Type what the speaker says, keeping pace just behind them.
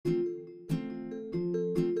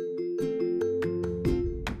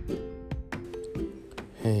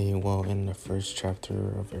first chapter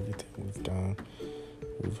of everything we've done.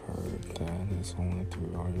 We've heard that it's only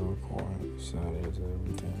through audio recordings that is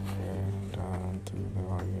everything, and through the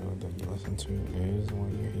audio that you listen to is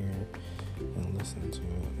what you hear, and listen to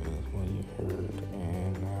is what you heard,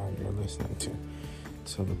 and now you're listening to.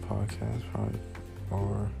 So the podcast probably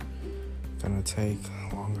are gonna take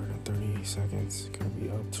longer than 30 seconds. It's gonna be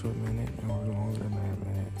up to a minute or longer than a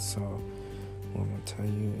minute. So what I'm gonna tell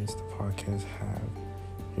you is the podcast have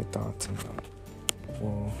your thoughts in them.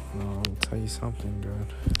 Well, I'll tell you something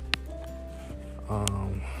good.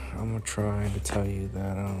 I'm gonna try to tell you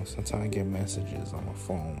that since I get messages on my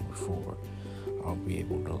phone before, I'll be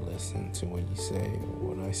able to listen to what you say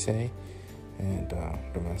or what I say, and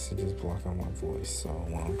the messages block out my voice. So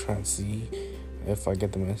when I'm trying to see if I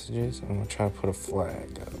get the messages, I'm gonna try to put a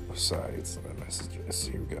flag besides the messages.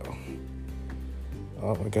 Here we go.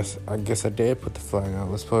 Oh, I guess I did put the flag out.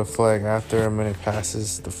 Let's put a flag after a minute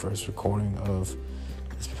passes the first recording of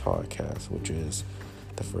this podcast, which is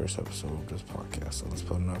the first episode of this podcast. So let's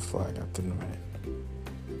put another flag after the minute.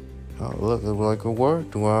 Oh, look, it like it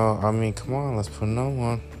worked. Well, I mean, come on, let's put another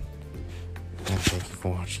one. And thank you for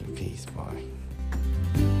watching. Peace.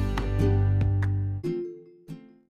 Bye.